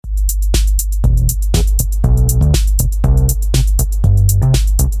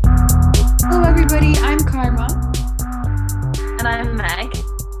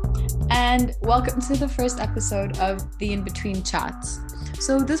welcome to the first episode of the In Between Chats.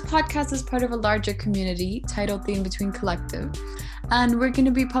 So this podcast is part of a larger community titled the In Between Collective, and we're going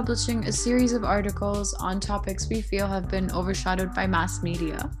to be publishing a series of articles on topics we feel have been overshadowed by mass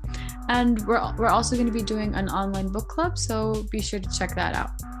media. And we're also going to be doing an online book club, so be sure to check that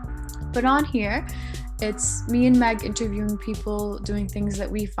out. But on here, it's me and Meg interviewing people doing things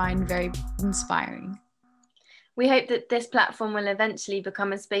that we find very inspiring. We hope that this platform will eventually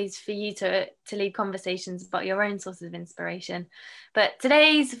become a space for you to lead conversations about your own sources of inspiration. But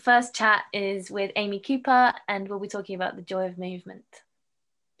today's first chat is with Amy Cooper, and we'll be talking about the joy of movement.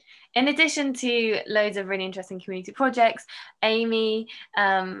 In addition to loads of really interesting community projects, Amy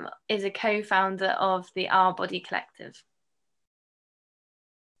is a co-founder of the Our Body Collective.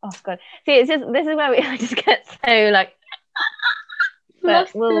 Oh God! See, this is where I just get so like.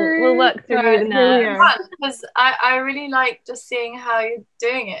 But we'll work through the nerves. Because I really like just seeing how you're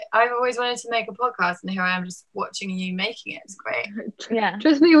doing it. I've always wanted to make a podcast, and here I am just watching you making it. It's great. Yeah.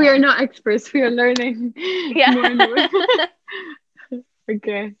 Trust me, we are not experts. We are learning. Yeah. More and more.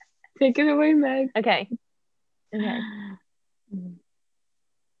 Okay. Take it away, Meg. Okay.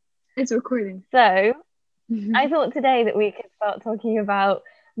 It's recording. So I thought today that we could start talking about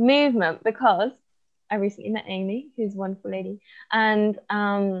movement because I recently met Amy, who's a wonderful lady, and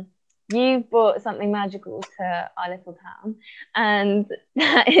you've brought something magical to our little town, and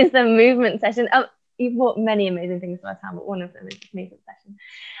that is a movement session. You've brought many amazing things to our town, but one of them is this movement session,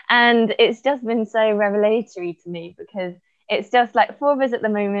 and it's just been so revelatory to me because it's just like four of us at the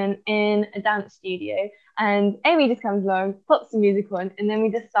moment in a dance studio, and Amy just comes along, pops the music on, and then we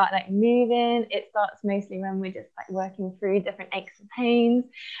just start like moving. It starts mostly when we're just like working through different aches and pains,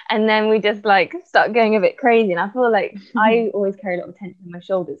 and then we just like start going a bit crazy. And I feel like I always carry a lot of tension in my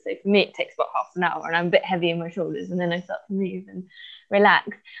shoulders, so for me it takes about half an hour, and I'm a bit heavy in my shoulders, and then I start to move and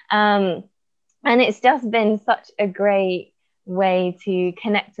relax. And it's just been such a great way to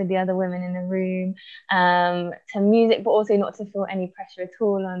connect with the other women in the room, to music, but also not to feel any pressure at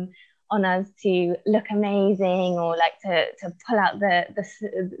all on us to look amazing or like to pull out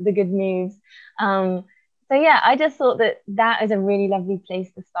the good moves. So yeah, I just thought that is a really lovely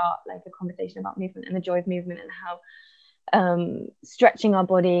place to start like a conversation about movement and the joy of movement, and how stretching our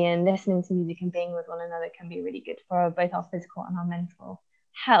body and listening to music and being with one another can be really good for both our physical and our mental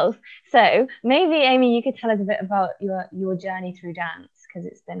health. So maybe Amy, you could tell us a bit about your journey through dance, because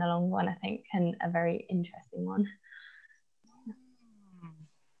it's been a long one, I think, and a very interesting one.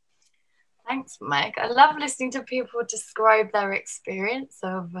 Thanks, Meg. I love listening to people describe their experience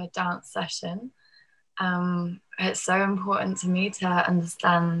of a dance session. It's so important to me to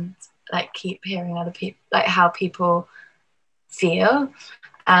understand, like, keep hearing other people, like how people feel.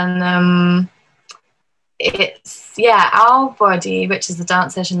 And it's, Our Body, which is the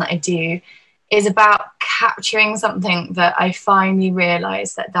dance session that I do, is about capturing something that I finally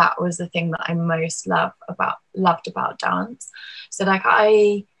realized that was the thing that I most loved about dance. So like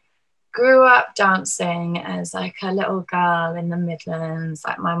I grew up dancing as like a little girl in the Midlands.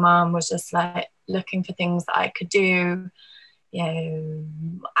 Like my mum was just like looking for things that I could do. You know,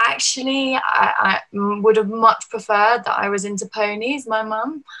 actually I would have much preferred that I was into ponies, my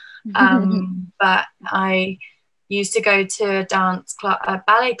mum. But I used to go to a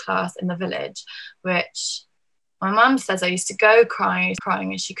ballet class in the village, which my mum says I used to go crying,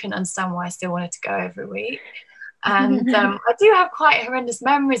 and she couldn't understand why I still wanted to go every week. And I do have quite horrendous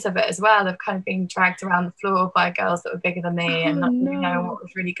memories of it as well, of kind of being dragged around the floor by girls that were bigger than me and not really knowing what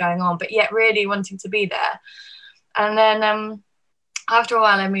was really going on, but yet really wanting to be there. And then after a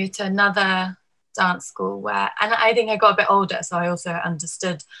while I moved to another dance school and I think I got a bit older, so I also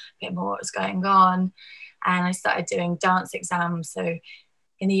understood a bit more what was going on, and I started doing dance exams. So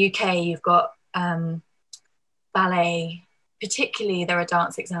in the UK you've got ballet, particularly there are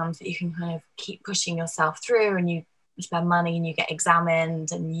dance exams that you can kind of keep pushing yourself through, and you spend money and you get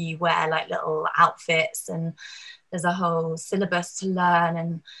examined and you wear like little outfits, and there's a whole syllabus to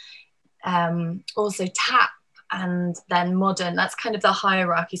learn, and also tap, and then modern. That's kind of the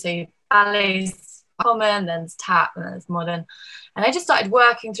hierarchy. So ballet's common, then there's tap, and then there's modern. And I just started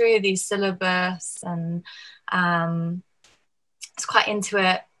working through these syllabus, and I was quite into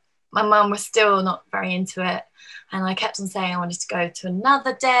it. My mum was still not very into it, and I kept on saying I wanted to go to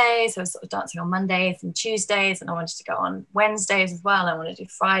another day. So I was sort of dancing on Mondays and Tuesdays, and I wanted to go on Wednesdays as well. I wanted to do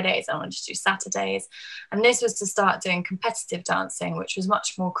Fridays, I wanted to do Saturdays. And this was to start doing competitive dancing, which was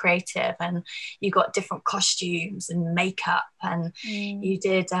much more creative, and you got different costumes and makeup, and you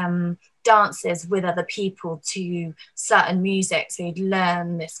did dances with other people to certain music. So you'd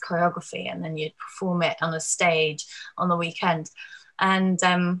learn this choreography and then you'd perform it on a stage on the weekend. And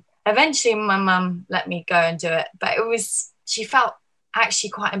eventually my mum let me go and do it, but she felt actually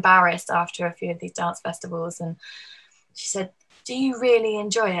quite embarrassed after a few of these dance festivals, and she said, "Do you really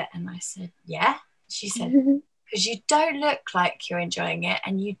enjoy it?" And I said, "Yeah." She said, "Because you don't look like you're enjoying it,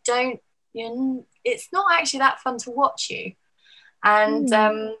 and it's not actually that fun to watch you." And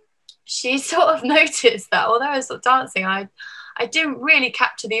she sort of noticed that although I was sort of dancing, I didn't really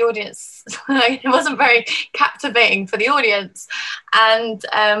capture the audience. It wasn't very captivating for the audience, and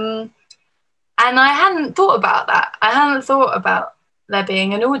I hadn't thought about that. I hadn't thought about there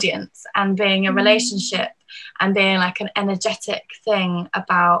being an audience and being a relationship and being like an energetic thing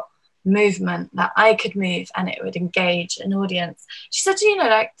about movement, that I could move and it would engage an audience. She said,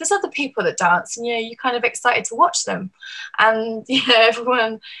 like there's other people that dance and you're kind of excited to watch them, and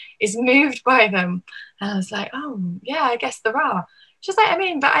everyone is moved by them. And I was like, oh yeah, I guess there are. She's like, I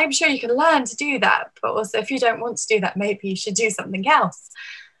mean, but I'm sure you can learn to do that, but also if you don't want to do that, maybe you should do something else.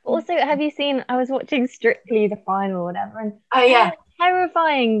 Also, have you seen, I was watching Strictly the Final or whatever, and oh yeah,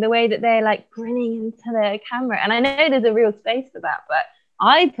 terrifying the way that they're like grinning into the camera. And I know there's a real space for that, but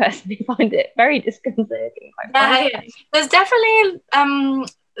I personally find it very disconcerting. Yeah. There's definitely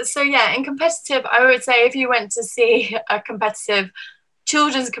so yeah, in competitive, I would say if you went to see a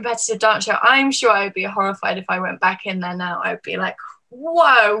children's competitive dance show, I'm sure I would be horrified if I went back in there now. I would be like,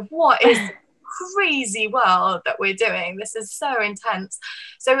 whoa, what is this crazy world that we're doing? This is so intense.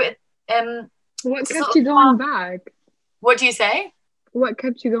 So what kept you going back? What do you say? What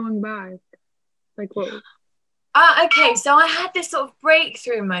kept you going back? Like what? Okay, so I had this sort of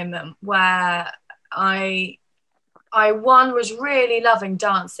breakthrough moment where I was really loving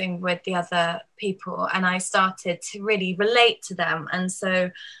dancing with the other people, and I started to really relate to them, and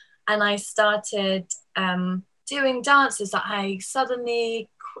I started doing dances that I suddenly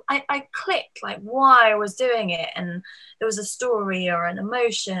I clicked like why I was doing it, and there was a story or an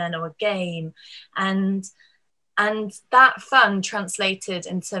emotion or a game, and that fun translated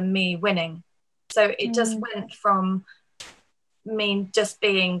into me winning. So it just went from me just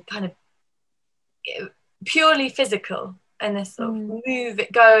being kind of purely physical and this sort of move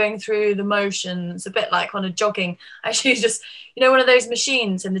it going through the motions, a bit like on a jogging, actually just, one of those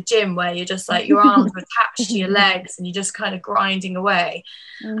machines in the gym where you're just like, your arms are attached to your legs and you're just kind of grinding away.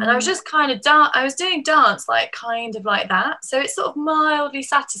 And I was just kind of, I was doing dance like kind of like that. So it's sort of mildly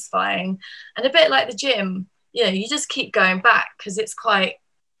satisfying and a bit like the gym, you just keep going back because it's quite,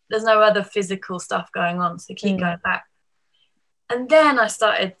 there's no other physical stuff going on, so keep going back. And then I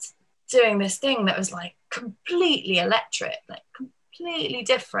started doing this thing that was like completely electric, like completely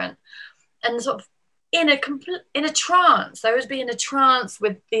different, and sort of in a trance. I would be in a trance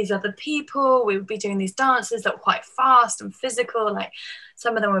with these other people. We would be doing these dances that were quite fast and physical, like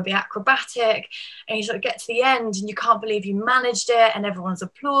some of them would be acrobatic, and you sort of get to the end and you can't believe you managed it and everyone's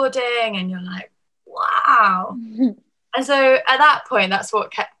applauding and you're like, wow. And so at that point, that's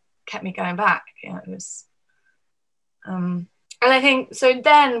what kept me going back. It was and I think so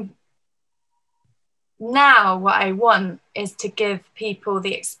then now what I want is to give people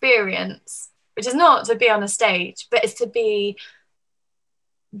the experience, which is not to be on a stage, but it's to be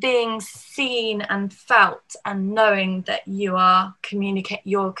being seen and felt and knowing that you're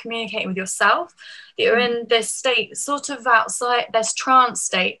communicating with yourself, that you're in this state sort of outside this trance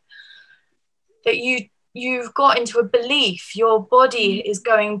state, that you've got into a belief, your body is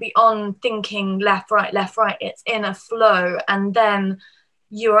going beyond thinking left, right, it's in a flow, and then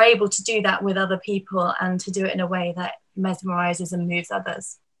you're able to do that with other people and to do it in a way that mesmerizes and moves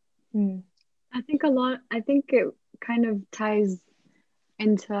others. I think it kind of ties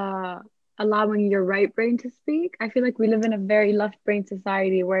into allowing your right brain to speak. I feel like we live in a very left brain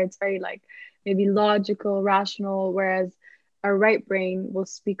society where it's very like maybe logical, rational, whereas our right brain will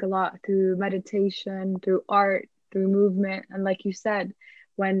speak a lot through meditation, through art, through movement. And like you said,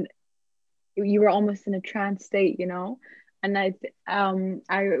 when you were almost in a trance state, and I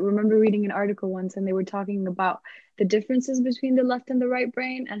remember reading an article once, and they were talking about the differences between the left and the right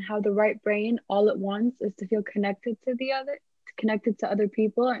brain, and how the right brain all it wants is to feel connected to other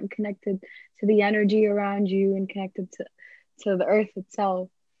people, and connected to the energy around you, and connected to the earth itself.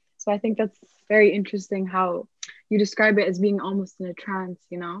 So I think that's very interesting how you describe it as being almost in a trance,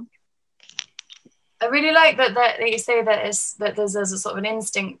 I really like that you say that there's a sort of an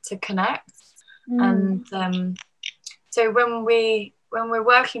instinct to connect. And so when we're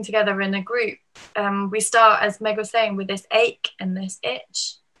working together in a group, we start, as Meg was saying, with this ache and this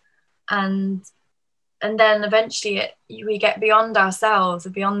itch, and then eventually we get beyond ourselves,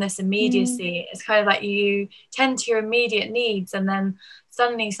 beyond this immediacy. It's kind of like you tend to your immediate needs, and then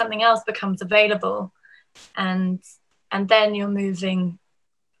suddenly something else becomes available, and then you're moving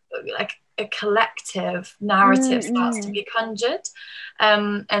like a collective narrative starts to be conjured.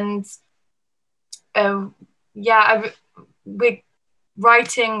 We're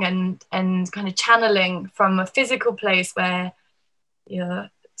writing and kind of channeling from a physical place where you're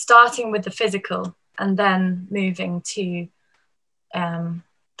starting with the physical and then moving to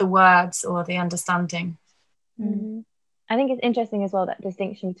the words or the understanding. I think it's interesting as well, that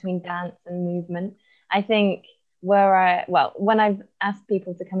distinction between dance and movement. I think when I've asked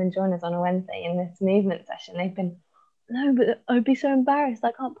people to come and join us on a Wednesday in this movement session, they've been, no, but I'd be so embarrassed,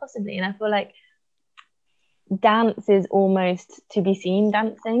 I can't possibly. And I feel like dance is almost to be seen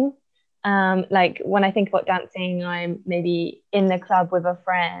dancing. Like when I think about dancing, I'm maybe in the club with a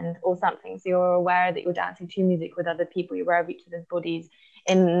friend or something, so you're aware that you're dancing to music with other people, you're aware of each other's bodies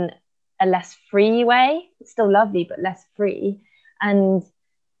in a less free way. It's still lovely, but less free. And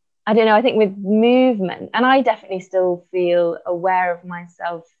I don't know, I think with movement, and I definitely still feel aware of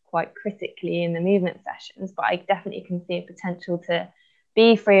myself quite critically in the movement sessions, but I definitely can see a potential to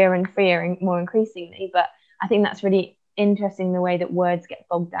be freer and more increasingly. But I think that's really interesting, the way that words get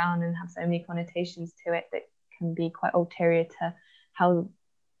bogged down and have so many connotations to it that can be quite ulterior to how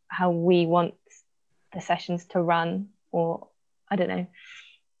we want the sessions to run, or I don't know.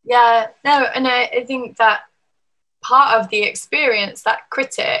 Yeah, no, and I think that part of the experience, that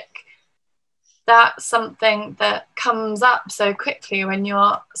critic, that's something that comes up so quickly when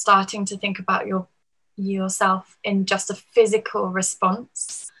you're starting to think about yourself in just a physical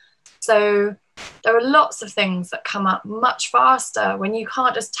response. So there are lots of things that come up much faster when you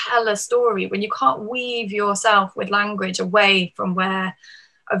can't just tell a story, when you can't weave yourself with language away from the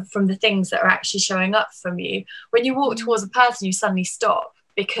things that are actually showing up from you. When you walk towards a person, you suddenly stop,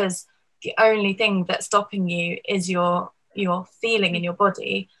 because the only thing that's stopping you is your feeling in your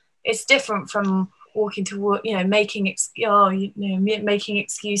body. It's different from walking toward, making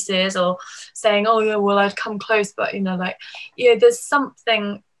excuses or saying, oh yeah, well, I'd come close, but there's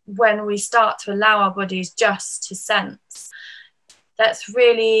something when we start to allow our bodies just to sense, that's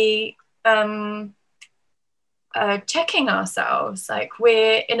really checking ourselves. Like,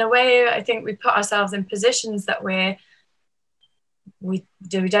 we're, in a way, I think we put ourselves in positions that we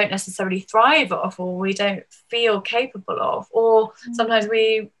don't necessarily thrive off, or we don't feel capable of, or sometimes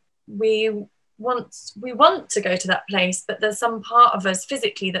we want to go to that place, but there's some part of us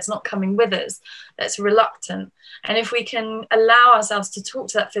physically that's not coming with us, that's reluctant. And if we can allow ourselves to talk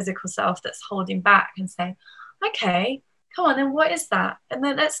to that physical self that's holding back and say, okay, come on, then what is that? And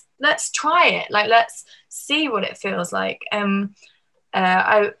then let's try it. Like, let's see what it feels like.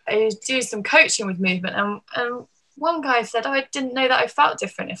 I do some coaching with movement, and one guy said, oh, I didn't know that I felt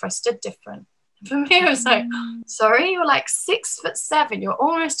different if I stood different. For me, it was like, sorry, you're like 6'7", you're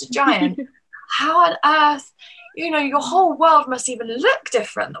almost a giant. How on earth, your whole world must even look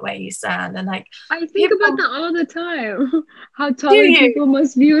different the way you stand. And like, I think about that all the time. How taller people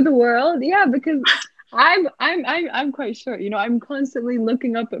must view the world. Yeah, because I'm quite short. I'm constantly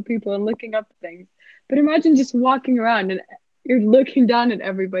looking up at people and looking up at things. But imagine just walking around and you're looking down at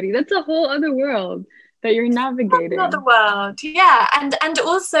everybody. That's a whole other world that you're navigating. Another world, yeah. And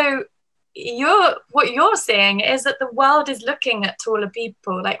also, what you're seeing is that the world is looking at taller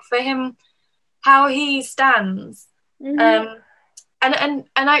people. Like, for him, how he stands, and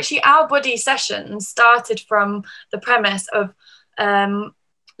actually our body session started from the premise of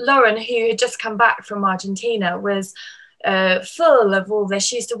Lauren, who had just come back from Argentina, was full of all this.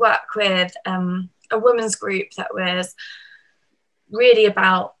 She used to work with a women's group that was really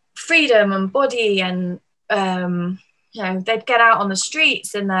about freedom and body, and they'd get out on the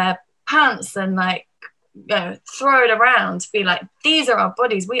streets in their pants and throw it around to be like, these are our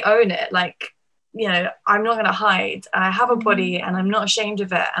bodies, we own it. Like, I'm not going to hide. I have a body and I'm not ashamed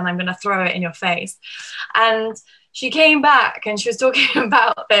of it, and I'm going to throw it in your face. And she came back and she was talking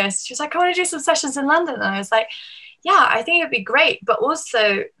about this. She was like, I want to do some sessions in London. And I was like, yeah, I think it'd be great. But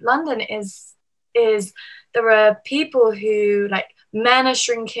also, London is there are people who, like, men are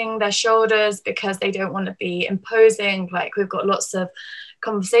shrinking their shoulders because they don't want to be imposing. Like, we've got lots of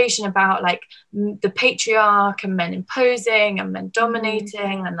conversation about like the patriarch and men imposing and men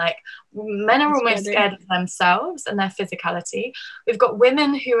dominating, and like men are almost scared of themselves and their physicality. We've got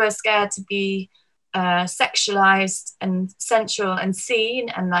women who are scared to be sexualized and sensual and seen,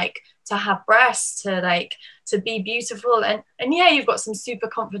 and like to have breasts, to be beautiful. And yeah, you've got some super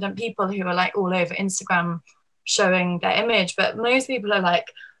confident people who are like all over Instagram showing their image, but most people are like,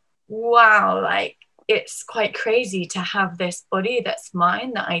 wow, like, it's quite crazy to have this body that's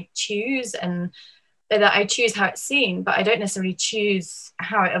mine, that I choose, and that I choose how it's seen, but I don't necessarily choose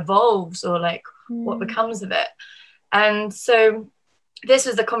how it evolves or like what becomes of it. And so this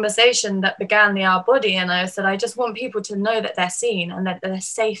was the conversation that began the Our Body, and I said, I just want people to know that they're seen and that they're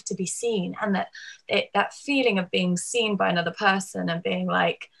safe to be seen, and that that feeling of being seen by another person and being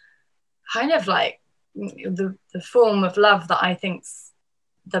like, kind of like the form of love that I think's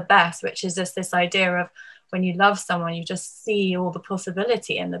the best, which is just this idea of when you love someone, you just see all the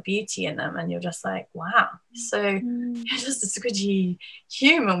possibility and the beauty in them, and you're just like, wow, so you're just a squidgy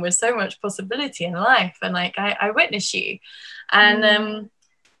human with so much possibility in life, and like I witness you. And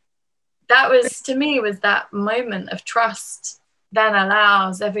that was, to me, was that moment of trust then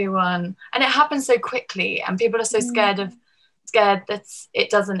allows everyone, and it happens so quickly, and people are so scared that it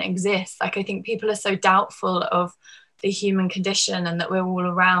doesn't exist. Like, I think people are so doubtful of the human condition and that we're all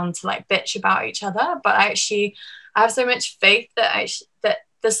around to like bitch about each other, but actually I have so much faith that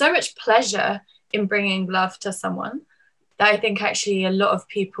there's so much pleasure in bringing love to someone, that I think actually a lot of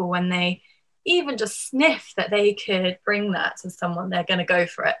people, when they even just sniff that they could bring that to someone, they're going to go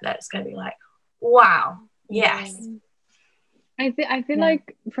for it. That's going to be like, wow, yes. I feel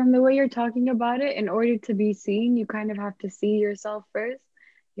like from the way you're talking about it, in order to be seen, you kind of have to see yourself first.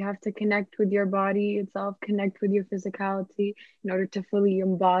 You have to connect with your body itself, connect with your physicality in order to fully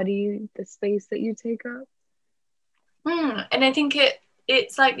embody the space that you take up. And I think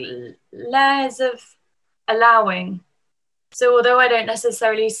it's like layers of allowing. So although I don't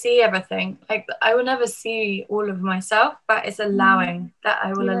necessarily see everything, like I will never see all of myself, but it's allowing that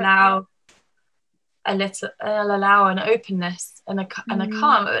I will allow I'll allow an openness and a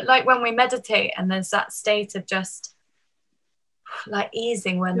calm, like when we meditate and there's that state of just like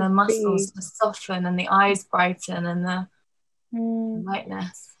easing, when the muscles soften and the eyes brighten and the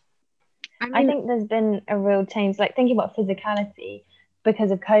lightness. I think there's been a real change, like thinking about physicality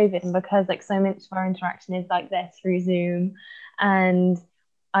because of COVID, and because like so much of our interaction is like this through Zoom, and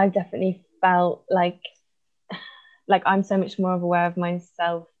I've definitely felt like I'm so much more aware of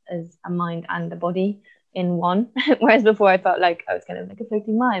myself as a mind and a body in one, whereas before I felt like I was kind of like a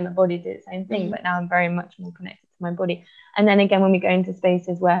floating mind, my body did the same thing, but now I'm very much more connected to my body. And then again, when we go into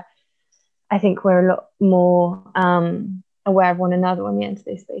spaces where I think we're a lot more aware of one another when we enter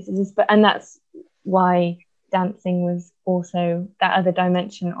those spaces, and that's why dancing was also that other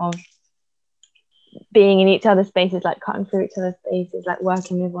dimension of being in each other's spaces, like cutting through each other's spaces, like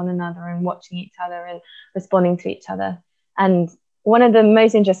working with one another and watching each other and responding to each other. And one of the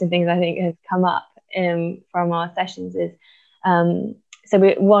most interesting things I think has come up from our sessions is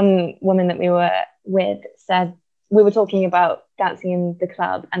one woman that we were with said, we were talking about dancing in the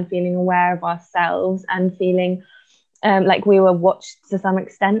club and feeling aware of ourselves and feeling like we were watched to some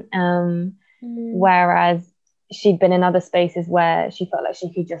extent, whereas she'd been in other spaces where she felt like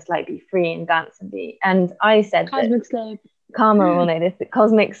she could just like be free and dance and be. And I said Cosmic Slope. Karma will know this, the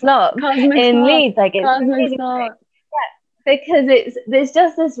Cosmic Slop in Leeds, like it's Cosmic Slop. Because there's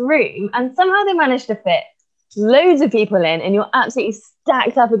just this room, and somehow they managed to fit loads of people in, and you're absolutely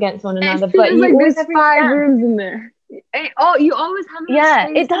stacked up against one another. But you like always there's 5 rooms in there. You always have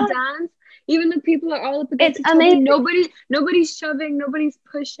space to dance. Even the people are all up against each other. Nobody's shoving, nobody's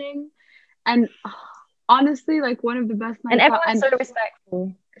pushing, and honestly, like one of the best nights. And everyone's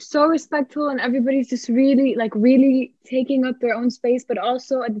so respectful, and everybody's just really taking up their own space, but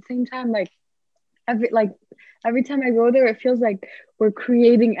also at the same time, like every time I go there, it feels like we're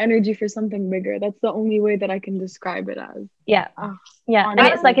creating energy for something bigger. That's the only way that I can describe it as. Yeah. And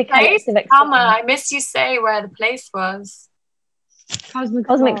it's like a collective experience. I missed you say where the place was. Cosmic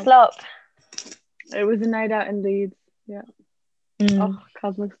Slop. It was a night out in Leeds. Yeah. Oh,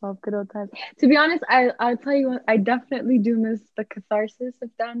 Cosmic Slop, good old times. To be honest, I'll tell you what, I definitely do miss the catharsis of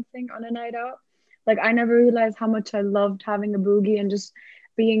dancing on a night out. Like, I never realized how much I loved having a boogie and just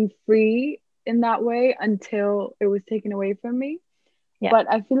being free in that way until it was taken away from me. But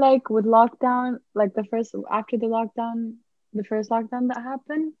I feel like with lockdown, like the first lockdown that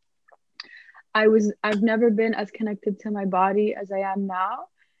happened, I've never been as connected to my body as I am now,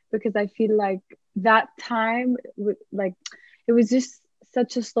 because I feel like that time, like it was just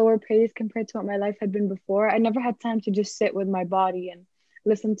such a slower pace compared to what my life had been before. I never had time to just sit with my body and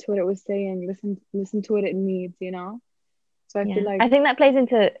listen to what it was saying, listen to what it needs, you know? So I feel like, I think that plays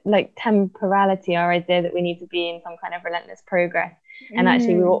into like temporality, our idea that we need to be in some kind of relentless progress. And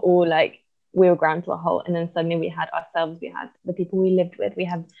actually we were all like, we were ground to a halt, and then suddenly we had ourselves, we had the people we lived with, we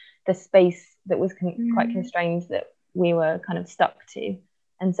had the space that was quite constrained that we were kind of stuck to.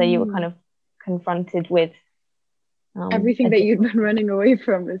 And so you were kind of confronted with everything that you'd been running away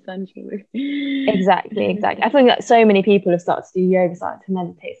from, essentially. Exactly. I think that so many people have started to do yoga, started to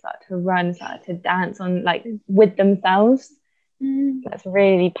meditate, started to run, started to dance on like with themselves. That's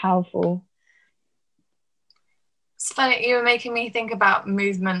really powerful. It's funny, you were making me think about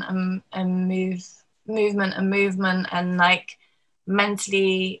movement and like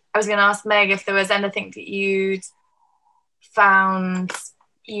mentally. I was going to ask Meg if there was anything that you'd found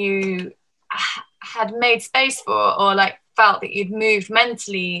you had made space for, or like felt that you'd moved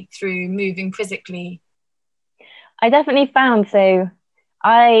mentally through moving physically. I definitely found, so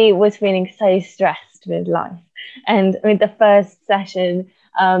I was feeling so stressed with life, and I mean the first session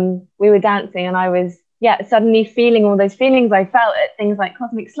we were dancing and I was suddenly feeling all those feelings I felt at things like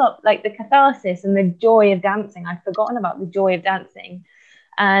Cosmic Slop, like the catharsis and the joy of dancing. I'd forgotten about the joy of dancing,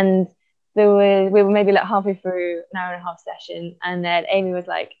 and we were maybe like halfway through an hour and a half session, and then Amy was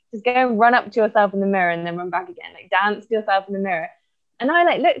like, just go and run up to yourself in the mirror and then run back again, like dance to yourself in the mirror. And I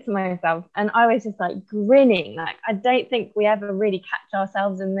like looked at myself and I was just like grinning. Like, I don't think we ever really catch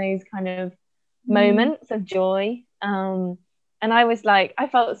ourselves in those kind of moments of joy. And I was like, I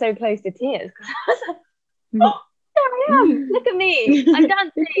felt so close to tears because I was like, oh, there I am. Look at me. I'm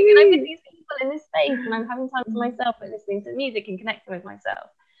dancing and I'm with these people in this space and I'm having time for myself and listening to music and connecting with myself.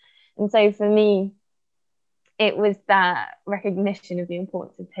 And so for me, it was that recognition of the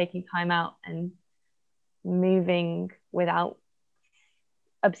importance of taking time out and moving without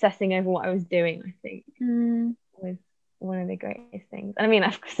obsessing over what I was doing, I think was one of the greatest things. And I mean,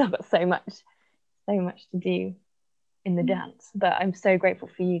 I've still got so much to do in the dance, but I'm so grateful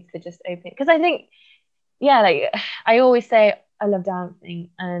for you to just open it, because I think, like I always say I love dancing,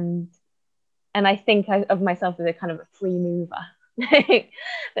 and I think of myself as a kind of a free mover, bit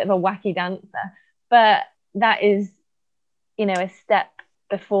of a wacky dancer, but that is, a step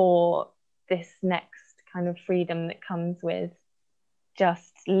before this next kind of freedom that comes with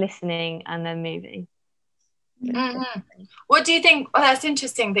just listening and then moving. What do you think? Well, that's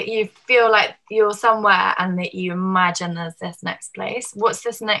interesting that you feel like you're somewhere and that you imagine there's this next place. What's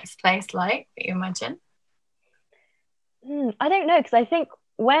this next place like that you imagine? I don't know, because I think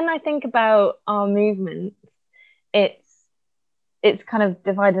when I think about our movement, it's kind of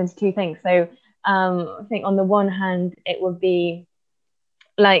divided into two things. So I think on the one hand, it would be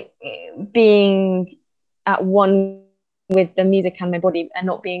like being at one with the music and my body and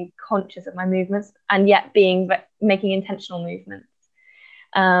not being conscious of my movements, and yet making intentional movements.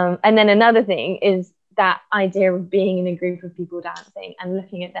 And then another thing is that idea of being in a group of people dancing and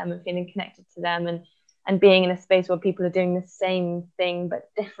looking at them and feeling connected to them, and being in a space where people are doing the same thing but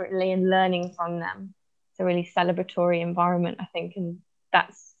differently and learning from them. It's a really celebratory environment, I think, and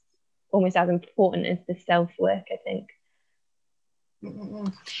that's almost as important as the self-work, I think.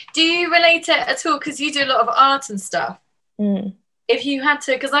 Do you relate it at all, because you do a lot of art and stuff? If you had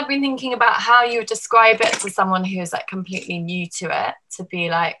to, because I've been thinking about how you would describe it to someone who's like completely new to it, to be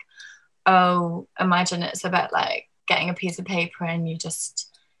like, oh, imagine it's a bit like getting a piece of paper and you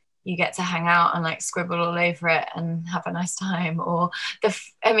get to hang out and like scribble all over it and have a nice time, or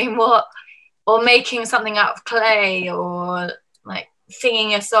or making something out of clay, or like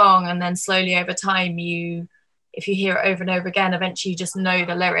singing a song, and then slowly over time if you hear it over and over again, eventually you just know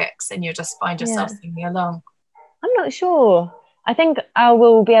the lyrics and you'll just find yourself singing along. I'm not sure. I think I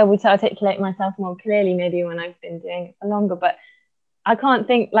will be able to articulate myself more clearly maybe when I've been doing it for longer, but I can't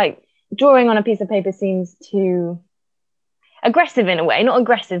think, like, drawing on a piece of paper seems too aggressive in a way. Not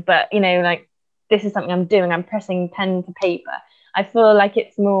aggressive, but, like, this is something I'm doing. I'm pressing pen to paper. I feel like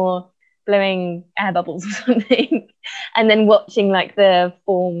it's more blowing air bubbles or something and then watching, like, the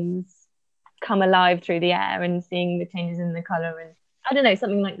forms come alive through the air and seeing the changes in the colour, and I don't know,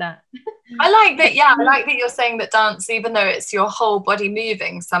 something like that. I like that. Yeah, I like that you're saying that dance, even though it's your whole body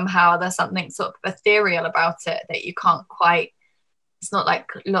moving, somehow there's something sort of ethereal about it that you can't quite. It's not like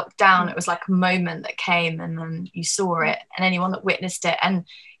locked down. It was like a moment that came and then you saw it, and anyone that witnessed it, and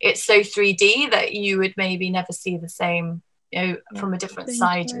it's so 3D that you would maybe never see the same. From a different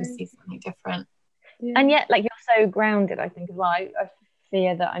side, you would see something different. Yeah. And yet, like, you're so grounded, I think, as well. I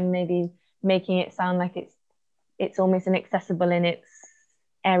fear that I'm maybe making it sound like it's almost inaccessible in its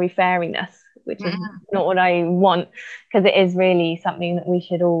airy fairiness, which is not what I want, because it is really something that we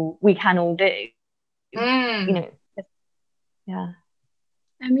can all do. I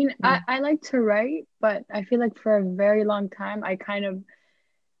mean, I like to write, but I feel like for a very long time I kind of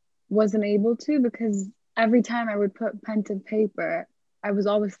wasn't able to, because every time I would put pen to paper, I was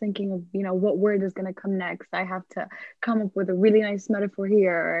always thinking of, what word is going to come next. I have to come up with a really nice metaphor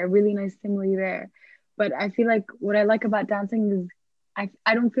here or a really nice simile there. But I feel like what I like about dancing is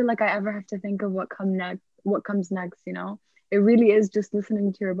I don't feel like I ever have to think of what comes next, It really is just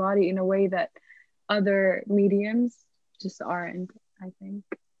listening to your body in a way that other mediums just aren't, I think.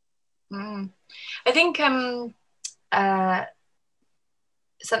 I think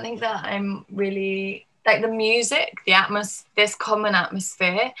something that I'm really like the music, this common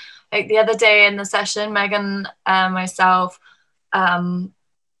atmosphere. Like the other day in the session, Megan and myself I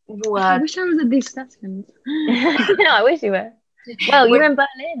wish I was at these sessions. No, I wish you were. Well, you're in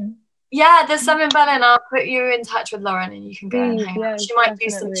Berlin. Yeah, there's some in Berlin. I'll put you in touch with Lauren and you can go and hang out. She might do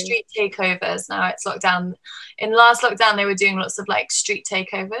some street takeovers now. It's lockdown. In last lockdown, they were doing lots of like street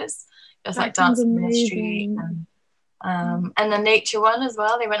takeovers, just like dancing in the street. And the nature one as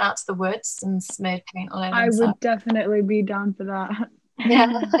well. They went out to the woods and smeared paint all over I themselves. would definitely be down for that.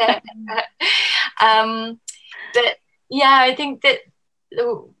 Yeah. But yeah, I think that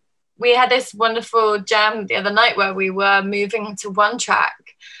we had this wonderful jam the other night where we were moving to one track,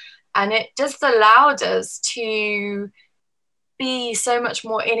 and it just allowed us to be so much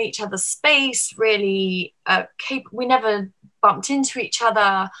more in each other's space, really we never bumped into each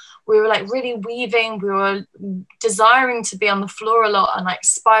other. We were like really weaving, we were desiring to be on the floor a lot and like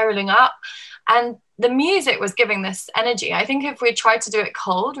spiraling up, and the music was giving this energy. I think if we tried to do it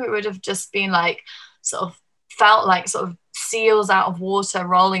cold, we would have just been like sort of felt like sort of seals out of water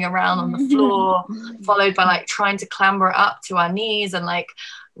rolling around on the floor, followed by like trying to clamber up to our knees and like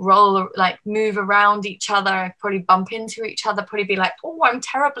roll, like move around each other, probably bump into each other, probably be like, oh, I'm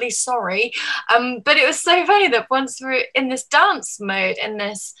terribly sorry. But it was so funny that once we're in this dance mode, in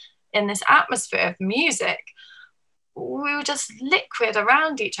this atmosphere of music, we were just liquid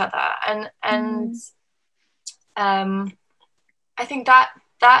around each other, and I think that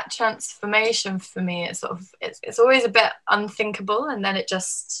transformation for me is sort of it's always a bit unthinkable, and then it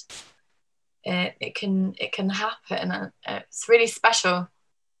just it can happen, and it's really special.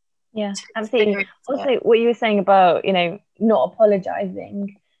 Yeah, absolutely. Also, what you were saying about, you know, not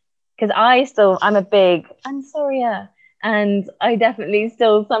apologizing, because I'm a big I'm sorry, yeah. And I definitely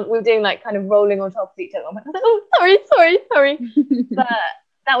still we're doing like kind of rolling on top of each other. I'm like, oh, sorry. But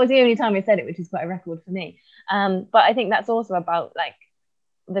that was the only time I said it, which is quite a record for me. But I think that's also about like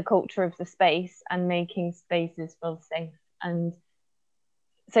the culture of the space and making spaces feel safe, and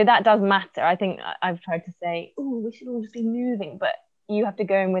so that does matter. I think I've tried to say, oh, we should all just be moving, but you have to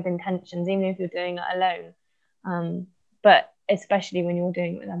go in with intentions, even if you're doing it alone, but especially when you're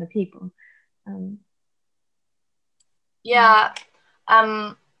doing it with other people. I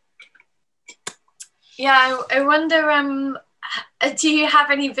wonder, do you have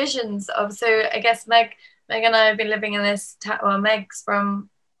any visions of, so I guess Meg and I have been living in this Meg's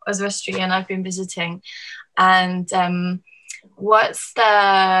from Oswestry and I've been visiting, and have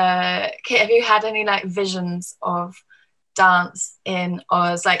you had any like visions of dance in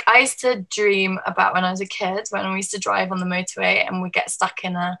Oz? Like I used to dream about when I was a kid, when we used to drive on the motorway and we'd get stuck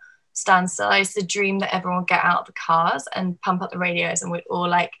in a standstill. I used to dream that everyone would get out of the cars and pump up the radios and we'd all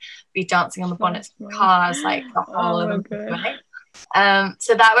like be dancing on the bonnets of the cars, like the whole of the way.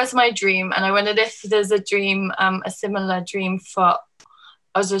 So that was my dream, and I wondered if there's a dream, a similar dream for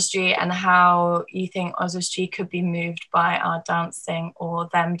Oswestry, and how you think Oswestry could be moved by our dancing or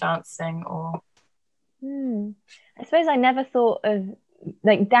them dancing, or I suppose I never thought of,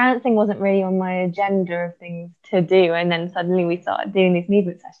 like, dancing wasn't really on my agenda of things to do, and then suddenly we started doing these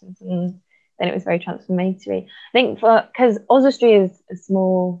movement sessions, and then it was very transformatory. I think because Oswestry is a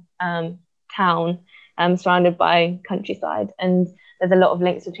small town surrounded by countryside, and there's a lot of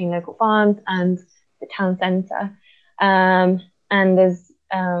links between local farms and the town centre, and there's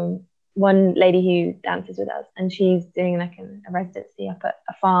one lady who dances with us, and she's doing like a residency up at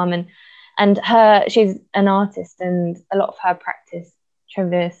a farm, and she's an artist, and a lot of her practice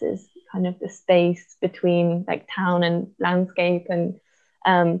traverses kind of the space between like town and landscape, and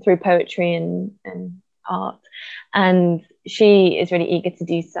through poetry and art, and she is really eager to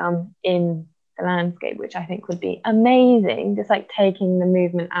do some in the landscape, which I think would be amazing, just like taking the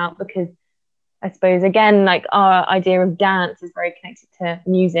movement out, because I suppose again, like, our idea of dance is very connected to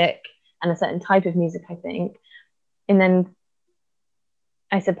music and a certain type of music, I think, and then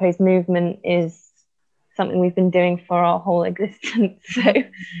I suppose movement is something we've been doing for our whole existence, so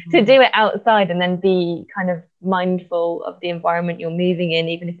to do it outside and then be kind of mindful of the environment you're moving in,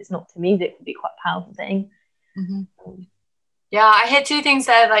 even if it's not to music, would be quite a powerful thing. Yeah, I had two things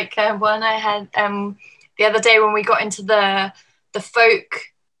there. Like one, I had the other day when we got into the folk,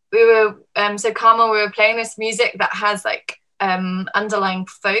 we were so Carmel, we were playing this music that has like underlying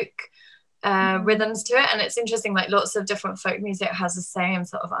folk rhythms to it, and it's interesting, like lots of different folk music has the same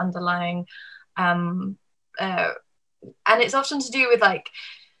sort of underlying and it's often to do with like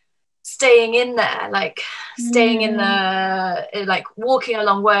staying in there, like staying in the, like walking a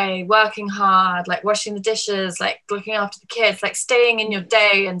long way, working hard, like washing the dishes, like looking after the kids, like staying in your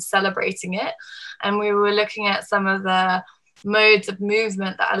day and celebrating it. And we were looking at some of the modes of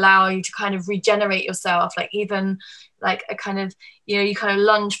movement that allow you to kind of regenerate yourself, like even like a kind of, you know, you kind of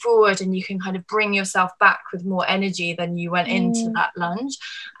lunge forward and you can kind of bring yourself back with more energy than you went into that lunge,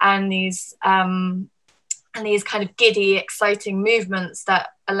 and these kind of giddy, exciting movements that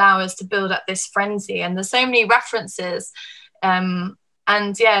allow us to build up this frenzy. And there's so many references, and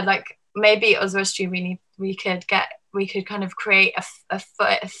yeah, like maybe Oswestry we could kind of create a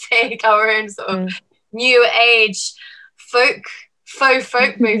fake our own sort of new age faux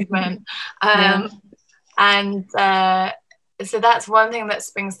folk movement, and so that's one thing that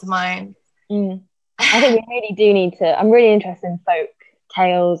springs to mind. I think we really do need to. I'm really interested in folk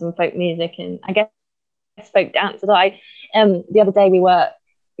tales and folk music, and I guess folk dance. The other day when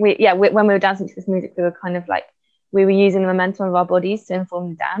we were dancing to this music, we were kind of like, we were using the momentum of our bodies to inform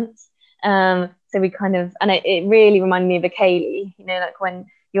the dance. So we kind of, and it really reminded me of a ceilidh, you know, like when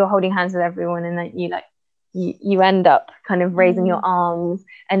you're holding hands with everyone and then you end up kind of raising your arms,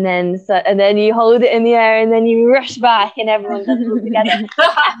 and then you hold it in the air and then you rush back and everyone does it all together. So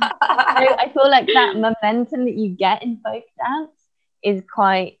I feel like that momentum that you get in folk dance is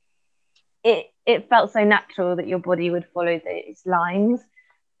quite, it felt so natural that your body would follow those lines,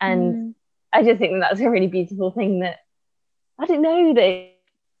 and I just think that's a really beautiful thing, that I don't know, that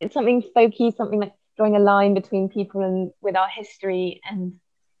it's something folky, something like drawing a line between people and with our history, and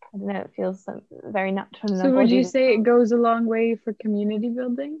I don't know, it feels very natural. So would you say it goes a long way for community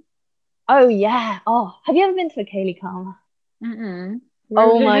building? Oh yeah. Oh, have you ever been to a ceilidh, Karma?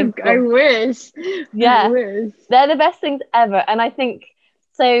 Oh my God. I wish. Yeah, I wish. They're the best things ever, and I think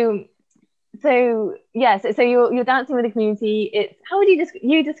so. So yes, so you're dancing with the community. It's, how would you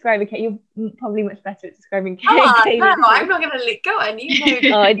describe a ceilidh? You're probably much better at describing ceilidh. No, I'm not going to go on. You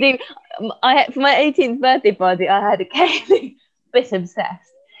know. Oh, I do. For my 18th birthday party, I had a ceilidh. Bit obsessed.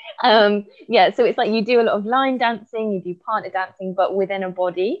 So it's like you do a lot of line dancing, you do partner dancing, but within a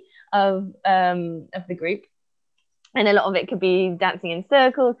body of the group, and a lot of it could be dancing in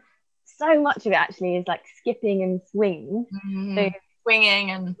circles. So much of it actually is like skipping and swing. So swinging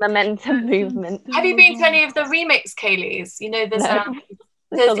and momentum movement. Have you been to any of the remix ceilidhs? You know, there's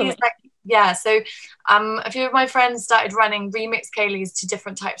these like, yeah, so a few of my friends started running remix ceilidhs to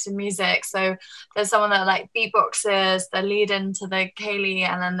different types of music. So there's someone that like beatboxers, they lead into the ceilidh,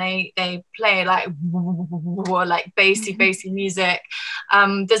 and then they play like bassy music.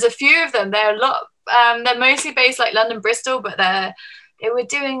 There's a few of them. They're mostly based like London, Bristol, but they were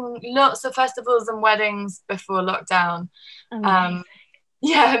doing lots of festivals and weddings before lockdown.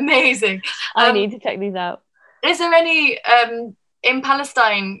 Yeah, amazing. I need to check these out. Is there any in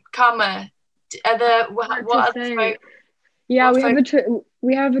Palestine, Karma? Yeah,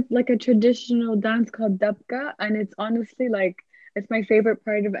 we have like a traditional dance called dabka, and it's honestly like, it's my favorite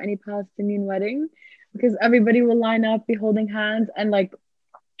part of any Palestinian wedding, because everybody will line up, be holding hands, and like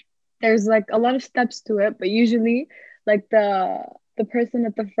there's like a lot of steps to it, but usually like the person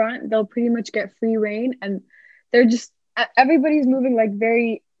at the front, they'll pretty much get free reign, and they're just, everybody's moving like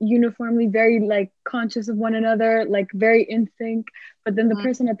very uniformly, very like conscious of one another, like very in sync. But then the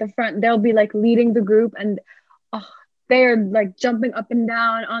person at the front, they'll be like leading the group, and they're like jumping up and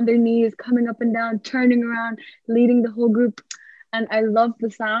down on their knees, coming up and down, turning around, leading the whole group. And I love the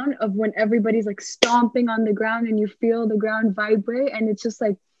sound of when everybody's like stomping on the ground and you feel the ground vibrate, and it's just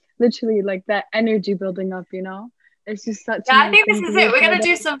like literally like that energy building up, you know. It's just such. Yeah, I think this is it. We're gonna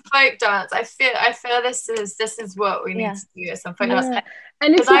do some folk dance. I feel this is what we need to do. Some folk dance.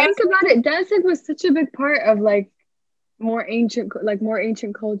 And if you think about it, dancing was such a big part of like more ancient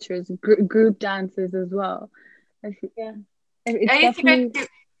cultures, group dances as well. I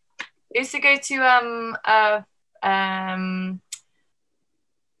used to go to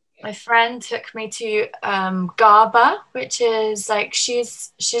my friend took me to Garba, which is like,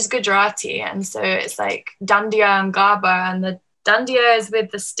 she's Gujarati, and so it's like dandiya and Garba, and the dandiya is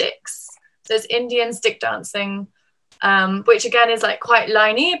with the sticks, so it's Indian stick dancing, which again is like quite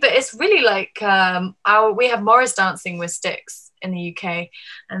liney, but it's really like we have Morris dancing with sticks in the UK,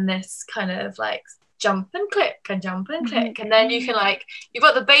 and this kind of like jump and click and jump and click, and then you can like, you've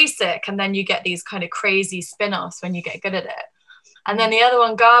got the basic, and then you get these kind of crazy spin-offs when you get good at it. And then the other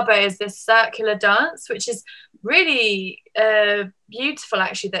one, Garba, is this circular dance, which is really beautiful,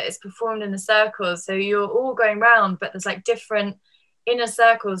 actually, that it's performed in the circles. So you're all going round, but there's like different inner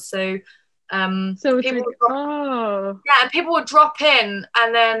circles. So people will drop in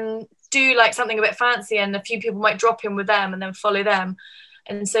and then do like something a bit fancy, and a few people might drop in with them and then follow them.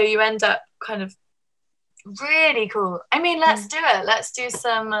 And so you end up kind of really cool. I mean, let's do it. Let's do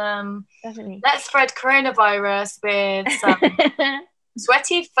some definitely. Let's spread coronavirus with some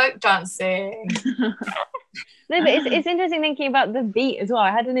sweaty folk dancing. No, but it's interesting thinking about the beat as well.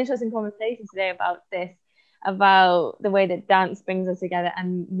 I had an interesting conversation today about this, about the way that dance brings us together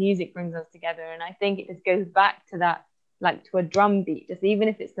and music brings us together. And I think it just goes back to that, like to a drum beat, just even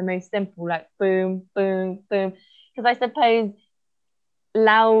if it's the most simple, like boom, boom, boom. Because I suppose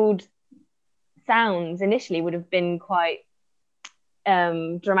loud sounds initially would have been quite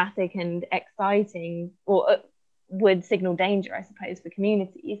dramatic and exciting, or would signal danger, I suppose, for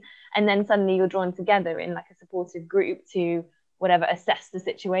communities. And then suddenly you're drawn together in like a supportive group to whatever, assess the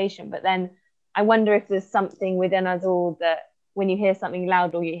situation. But then I wonder if there's something within us all that when you hear something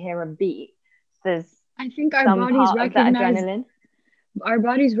loud or you hear a beat, there's I think our some bodies part of that recognize adrenaline. Our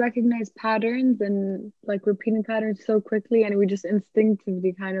bodies recognize patterns and like repeating patterns so quickly, and we just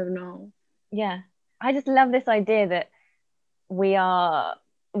instinctively kind of know. Yeah, I just love this idea that we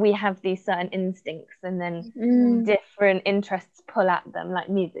have these certain instincts, and then different interests pull at them, like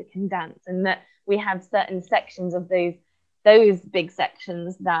music and dance, and that we have certain sections of those big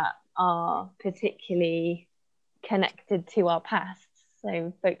sections that are particularly connected to our past.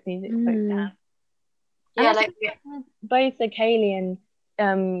 So folk music, folk dance. Yeah, like both the Kaylee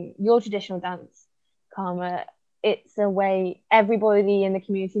and your traditional dance, Karma, it's a way everybody in the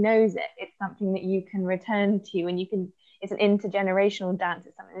community knows it. It's something that you can return to, and it's an intergenerational dance.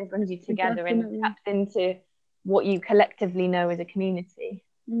 It's something that brings you together and taps into what you collectively know as a community.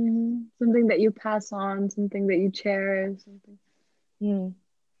 Something that you pass on, something that you cherish.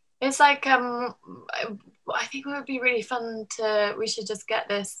 It's like I think it would be really fun we should just get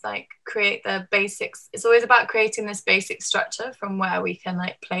this, like create the basics. It's always about creating this basic structure from where we can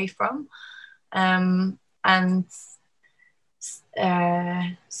like play from, and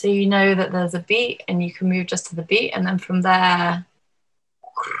so you know that there's a beat and you can move just to the beat, and then from there,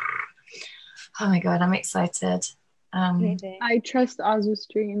 oh my god, I'm excited. I trust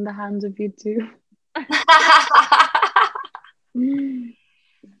Azustri in the hands of you two.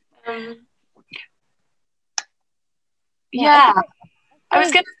 Yeah, I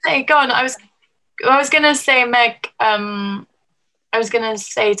was gonna say, go on. I was gonna say, Meg. I was gonna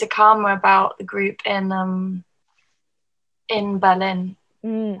say to Karma about the group in Berlin,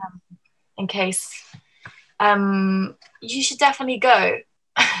 in case you should definitely go.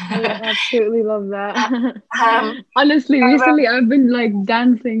 I absolutely love that. Honestly, recently I've been like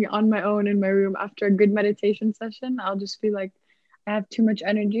dancing on my own in my room after a good meditation session. I'll just feel like I have too much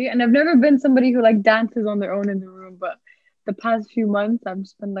energy, and I've never been somebody who like dances on their own in the room, but the past few months I've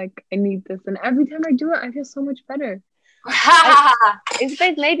just been like, I need this, and every time I do it I feel so much better. I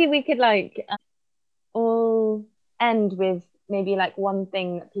suppose maybe we could like all end with maybe like one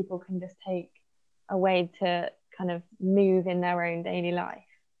thing that people can just take away to kind of move in their own daily life.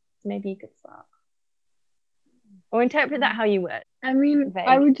 Maybe you could start or interpret that how you would. I mean,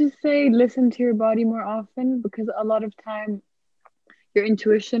 I would just say listen to your body more often, because a lot of time your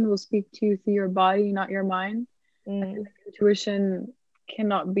intuition will speak to you through your body, not your mind. Intuition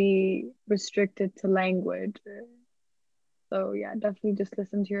cannot be restricted to language. So yeah, definitely just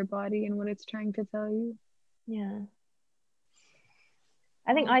listen to your body and what it's trying to tell you. Yeah,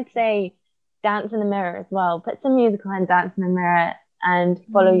 I think I'd say dance in the mirror as well. Put some music on, dance in the mirror, and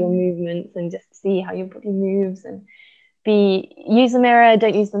follow your movements and just see how your body moves, and use the mirror,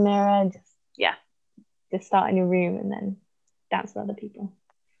 don't use the mirror, just start in your room and then dance with other people.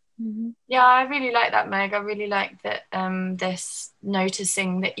 Yeah, I really like that, Meg. I really like that this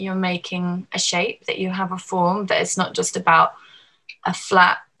noticing that you're making a shape, that you have a form, that it's not just about a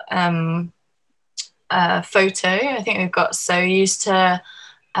flat photo. I think we've got so used to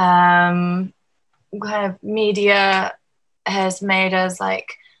kind of media has made us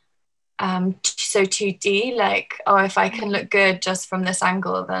like so 2D, like, oh, if I can look good just from this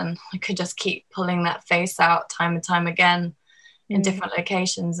angle, then I could just keep pulling that face out time and time again in different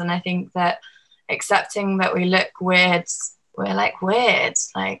locations. And I think that accepting that we look weird, we're like weird,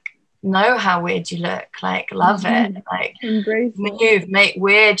 like know how weird you look, like love it, like embrace move it. Make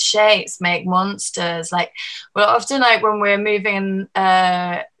weird shapes, make monsters. Like we're often like when we're moving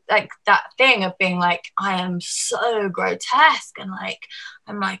like that thing of being like, I am so grotesque and like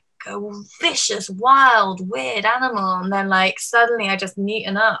I'm like a vicious, wild, weird animal, and then like suddenly I just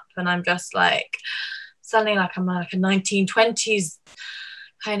neaten up and I'm just like suddenly like I'm like a 1920s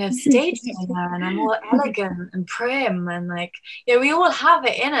kind of stage singer, and I'm all elegant and prim, and like, yeah, we all have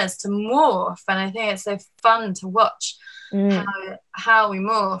it in us to morph, and I think it's so fun to watch how we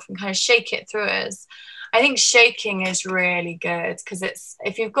morph and kind of shake it through us. I think shaking is really good, because it's,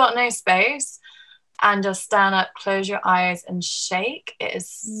 if you've got no space, and just stand up, close your eyes and shake. It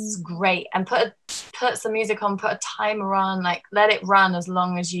is great. And put some music on, put a timer on, like let it run as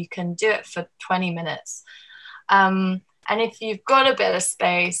long as you can. Do it for 20 minutes. And if you've got a bit of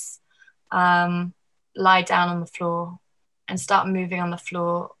space, lie down on the floor and start moving on the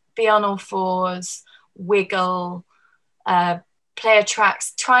floor. Be on all fours, wiggle, play a track.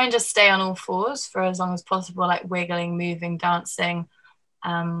 Try and just stay on all fours for as long as possible, like wiggling, moving, dancing.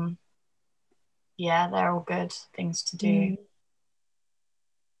 Yeah, they're all good things to do.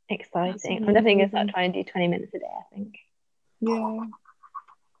 Exciting. I'm definitely going to start trying to do 20 minutes a day, I think. Yeah.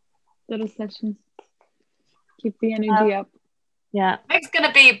 Little sessions. Keep the energy up. Yeah. Meg's going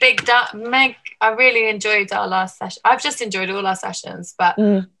to be a big Meg, I really enjoyed our last session. I've just enjoyed all our sessions, but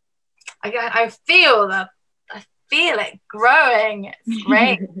I feel it growing. It's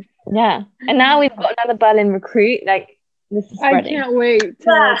great. Yeah. And now we've got another Berlin recruit. Like, this is spreading. I can't wait.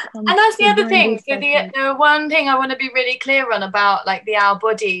 And that's the other thing. So the one thing I want to be really clear on about, like, the Our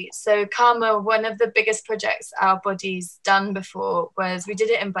Body. So Karma, one of the biggest projects Our Body's done before was we did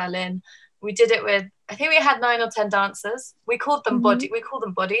it in Berlin. We did it with, I think we had 9 or 10 dancers. We called them bodies. We call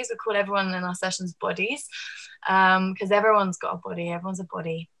everyone in our sessions bodies, because everyone's got a body. Everyone's a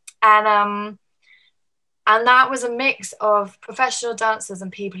body. And that was a mix of professional dancers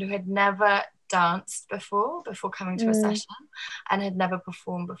and people who had never danced before coming to a session and had never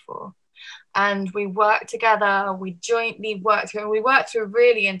performed before. And we worked together. We jointly worked through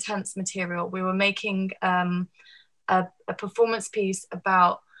really intense material. We were making a performance piece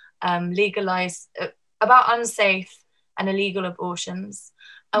about about unsafe and illegal abortions.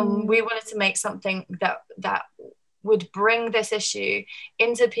 We wanted to make something that would bring this issue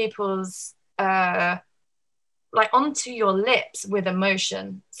into people's like onto your lips with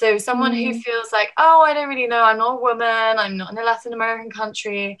emotion. So someone who feels like, oh, I don't really know, I'm not a woman, I'm not in a Latin American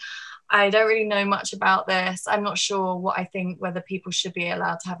country, I don't really know much about this, I'm not sure what I think, whether people should be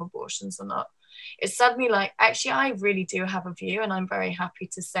allowed to have abortions or not. It's suddenly like, actually, I really do have a view, and I'm very happy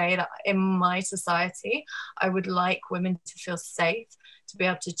to say that in my society, I would like women to feel safe, to be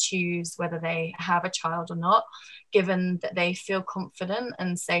able to choose whether they have a child or not, given that they feel confident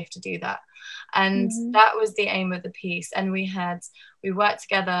and safe to do that. And that was the aim of the piece. And we worked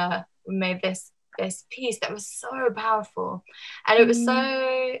together, we made this piece that was so powerful. And it was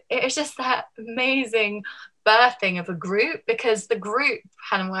just that amazing birthing of a group, because the group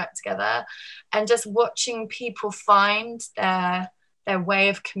hadn't worked together, and just watching people find their way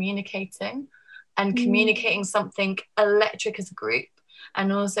of communicating and communicating something electric as a group,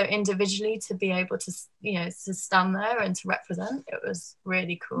 and also individually to be able to, to stand there and to represent. It was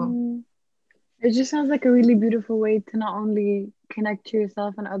really cool. It just sounds like a really beautiful way to not only connect to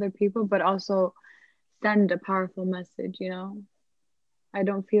yourself and other people, but also send a powerful message, I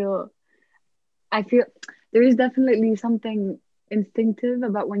feel there is definitely something instinctive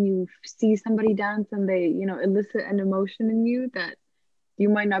about when you see somebody dance and they, elicit an emotion in you that you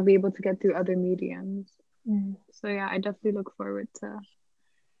might not be able to get through other mediums. So yeah, I definitely look forward to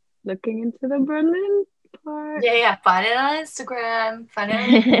looking into the Berlin part. Yeah, find it on Instagram.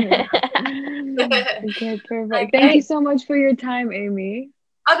 Okay, perfect. Thank you so much for your time, Amy.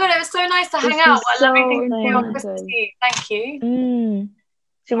 Oh God, it was so nice to hang out. I love everything for Thank you.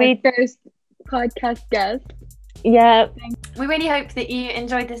 Should we first podcast guest? Yeah. We really hope that you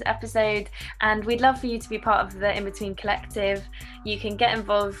enjoyed this episode, and we'd love for you to be part of the In Between Collective. You can get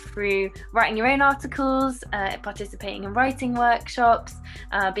involved through writing your own articles, participating in writing workshops,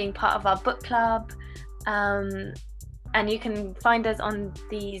 being part of our book club, and you can find us on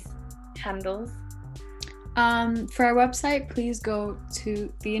these handles. For our website, please go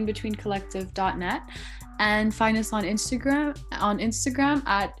to theinbetweencollective.net and find us on Instagram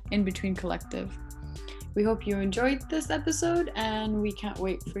at inbetweencollective. We hope you enjoyed this episode, and we can't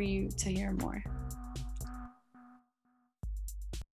wait for you to hear more.